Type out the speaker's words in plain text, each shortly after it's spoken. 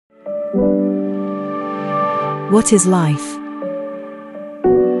What is life?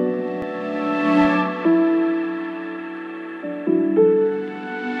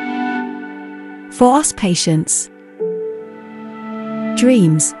 For us patients,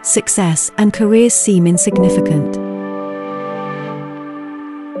 dreams, success, and careers seem insignificant.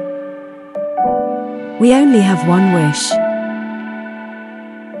 We only have one wish: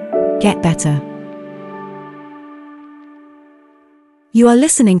 get better. You are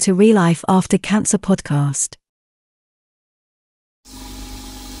listening to Real Life After Cancer podcast.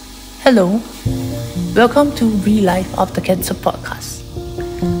 Hello, welcome to Real Life After Cancer podcast.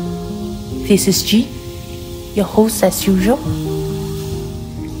 This is G, your host as usual,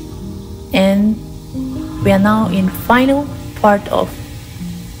 and we are now in final part of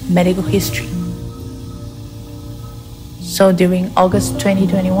medical history. So during August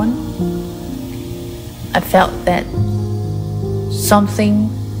 2021, I felt that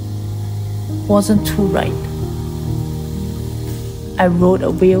something wasn't too right. I wrote a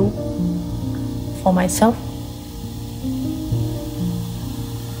will for myself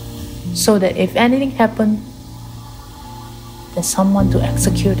so that if anything happened, there's someone to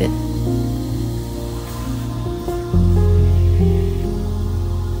execute it.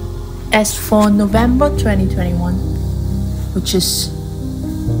 As for November 2021, which is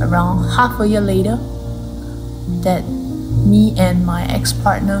around half a year later that me and my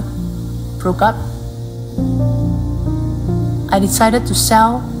ex-partner broke up, I decided to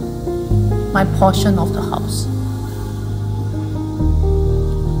sell my portion of the house.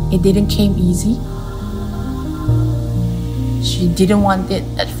 It didn't come easy. She didn't want it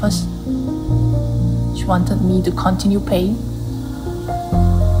at first. She wanted me to continue paying.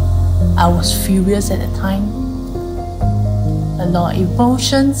 I was furious at the time. A lot of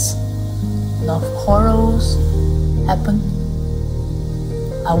emotions, a lot of quarrels happened.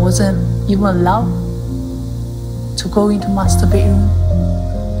 I wasn't even allowed to go into master bedroom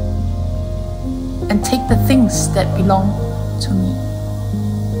and take the things that belong to me.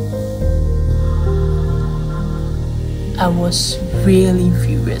 I was really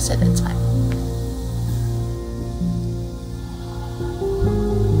furious at that time.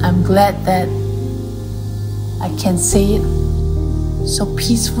 I'm glad that I can say it so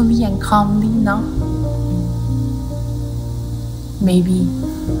peacefully and calmly now. Maybe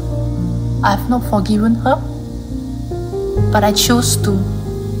I've not forgiven her, but I chose to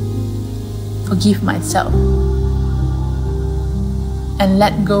forgive myself and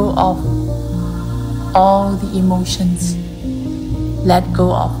let go of all the emotions, let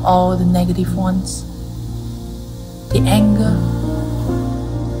go of all the negative ones, the anger,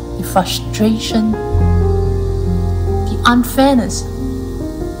 the frustration, the unfairness,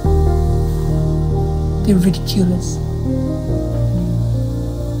 the ridiculous.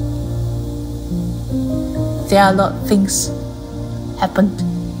 There are a lot of things happened.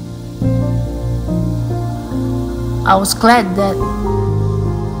 I was glad that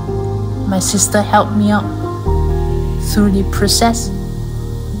my sister helped me out through the process.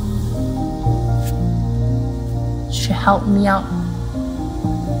 She helped me out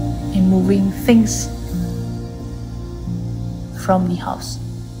in moving things from the house.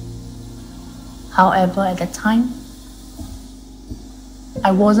 However, at the time,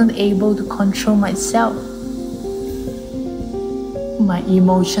 I wasn't able to control myself. My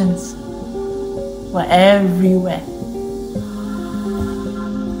emotions were everywhere.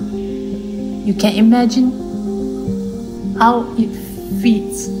 You can imagine how it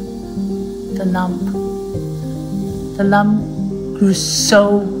feeds the lump. The lump grew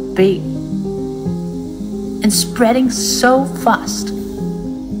so big and spreading so fast.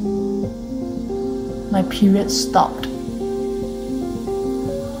 My period stopped.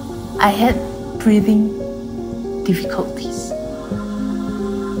 I had breathing difficulties.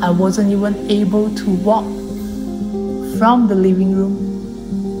 I wasn't even able to walk from the living room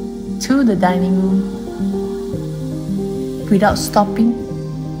to the dining room without stopping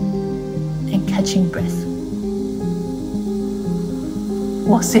and catching breath.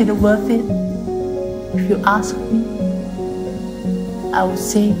 Was it worth it? If you ask me, I would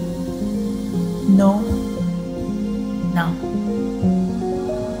say no. Now,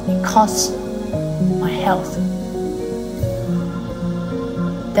 it cost my health.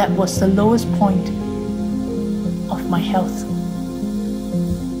 That was the lowest point of my health.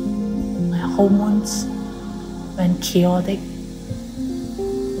 My hormones went chaotic.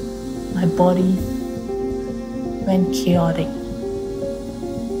 My body went chaotic.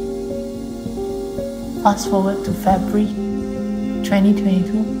 Fast forward to February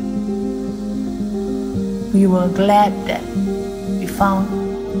 2022. We were glad that we found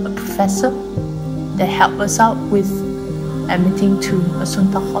a professor that helped us out with admitting to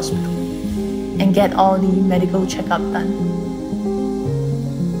Asunta Hospital and get all the medical checkup done.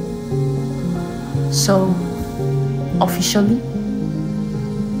 So, officially,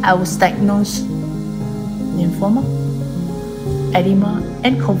 I was diagnosed lymphoma, edema,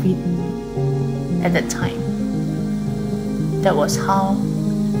 and COVID at that time. That was how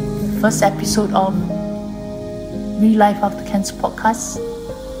the first episode of Real Life After Cancer podcast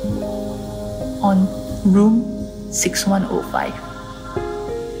on room 6105.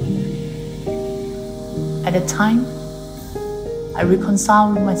 At the time, I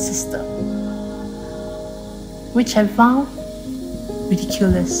reconciled with my sister, which I found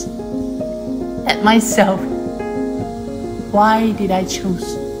ridiculous at myself. Why did I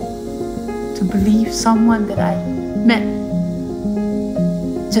choose to believe someone that I met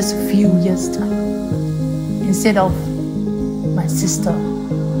just a few years time instead of my sister,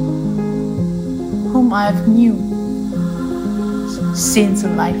 whom I have knew since a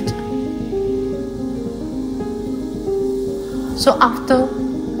lifetime? So after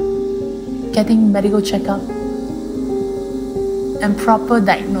getting medical checkup and proper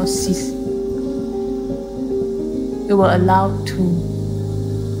diagnosis, we were allowed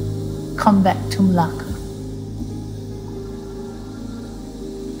to come back to Malacca.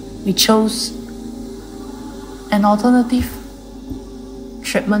 We chose an alternative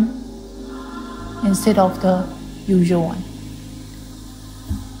treatment instead of the usual one.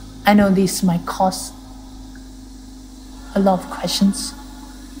 I know this might cause a lot of questions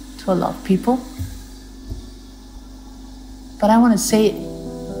to a lot of people, but I want to say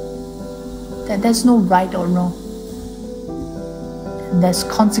that there's no right or wrong, and there's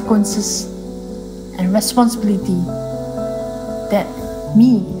consequences and responsibility that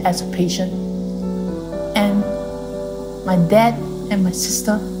me as a patient and my dad and my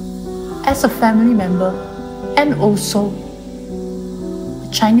sister as a family member, and also a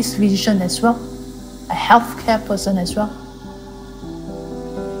Chinese physician as well, a healthcare person as well,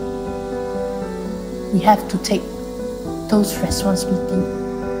 we have to take those responsibilities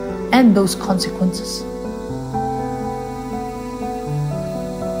and those consequences.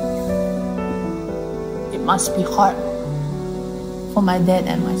 It must be hard for my dad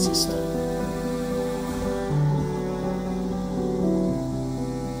and my sister.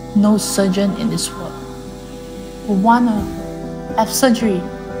 No surgeon in this world would want to have surgery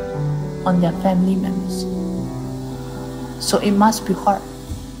on their family members. So it must be hard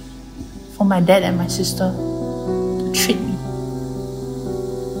for my dad and my sister to treat me.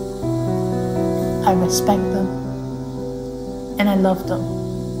 I respect them and I love them.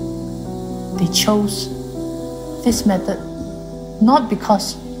 They chose this method not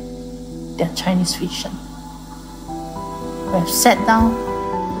because they're Chinese physicians. We have sat down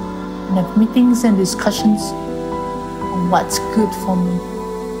and have meetings and discussions on what's good for me,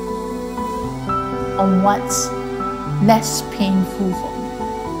 on what's less painful for me,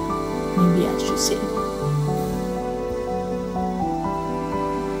 maybe I should say.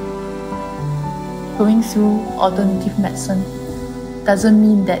 Going through alternative medicine doesn't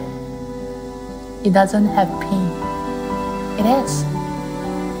mean that it doesn't have pain. It has.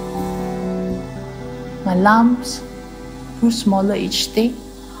 My lumps grew smaller each day,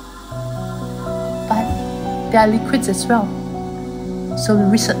 but there are liquids as well. So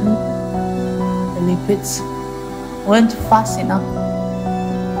recently, the liquids weren't fast enough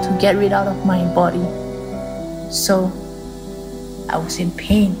to get rid out of my body. So I was in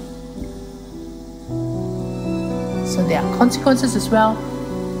pain. So there are consequences as well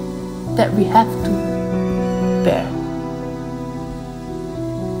that we have to bear.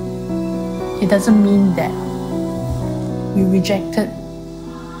 It doesn't mean that we rejected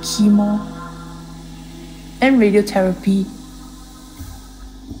chemo and radiotherapy,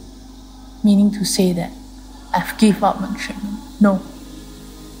 meaning to say that I've given up on treatment. No.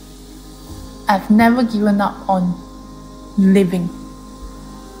 I've never given up on living.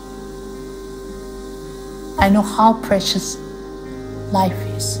 I know how precious life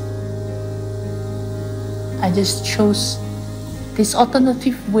is. I just chose this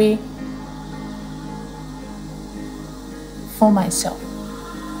alternative way for myself.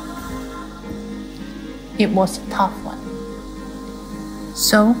 It was a tough one.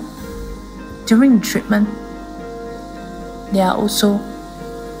 So, during treatment, there are also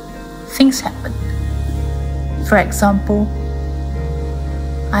things happen. For example,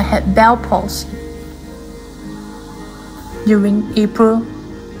 I had Bell palsy during April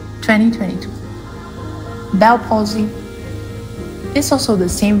 2022. Bell palsy is also the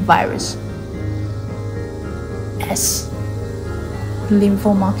same virus as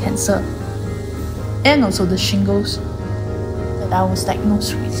lymphoma cancer and also the shingles that I was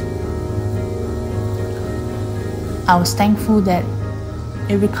diagnosed with. I was thankful that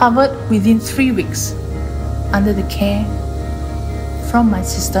it recovered within 3 weeks under the care from my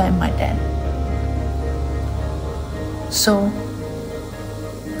sister and my dad. So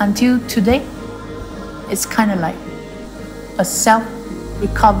until today, it's kind of like a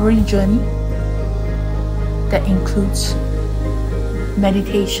self-recovery journey that includes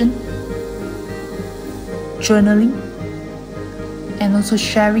meditation, journaling, and also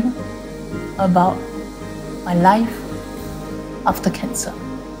sharing about my life after cancer.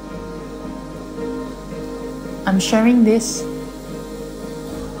 I'm sharing this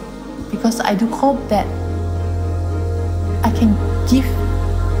because I do hope that I can give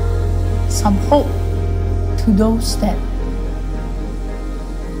some hope to those that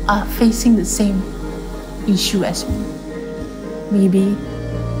are facing the same issue as me. Maybe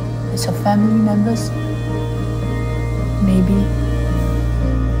it's your family members, maybe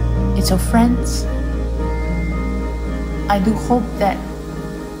it's your friends. I do hope that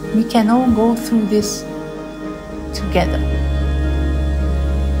we can all go through this together.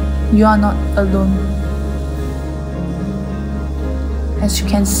 You are not alone. As you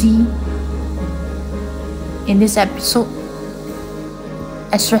can see in this episode,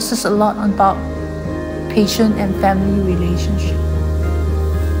 I stresses a lot about patient and family relationship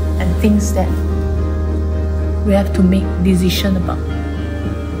and things that we have to make decision about.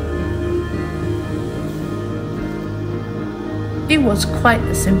 It was quite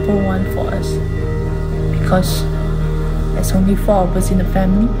a simple one for us because there's only 4 of us in the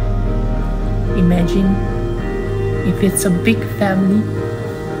family. Imagine if it's a big family,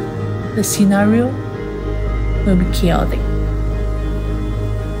 the scenario will be chaotic.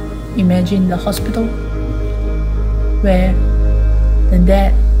 Imagine the hospital where the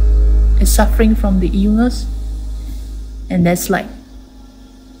dad is suffering from the illness and there's like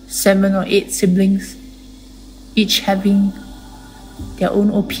 7 or 8 siblings, each having their own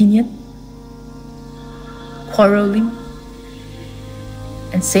opinion, quarreling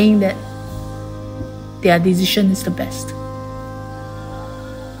and saying that their decision is the best.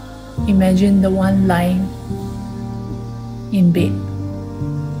 Imagine the one lying in bed.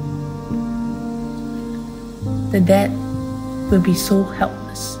 The dad will be so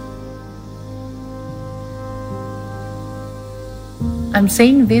helpless. I'm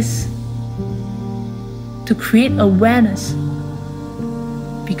saying this to create awareness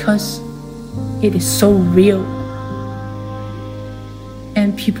because it is so real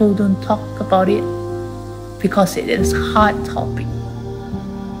and people don't talk about it because it is a hard topic.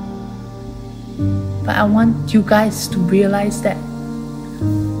 But I want you guys to realize that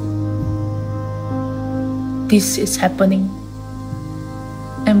this is happening,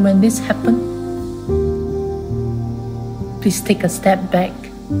 and when this happens, please take a step back,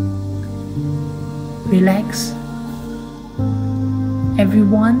 relax.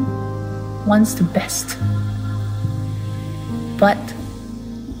 Everyone wants the best, but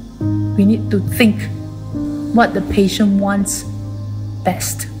we need to think what the patient wants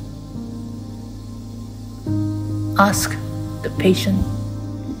best. Ask the patient,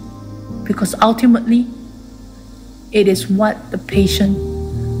 because ultimately it is what the patient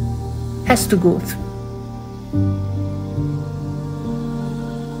has to go through.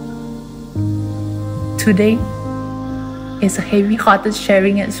 Today is a heavy-hearted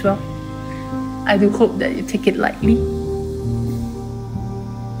sharing as well. I do hope that you take it lightly.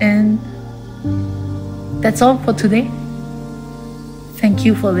 And that's all for today. Thank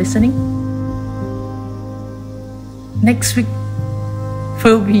you for listening. Next week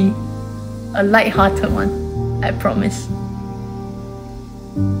will be a light-hearted one, I promise.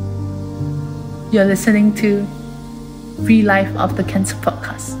 You're listening to Real Life After Cancer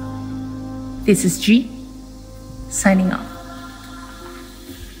podcast. This is G, signing off.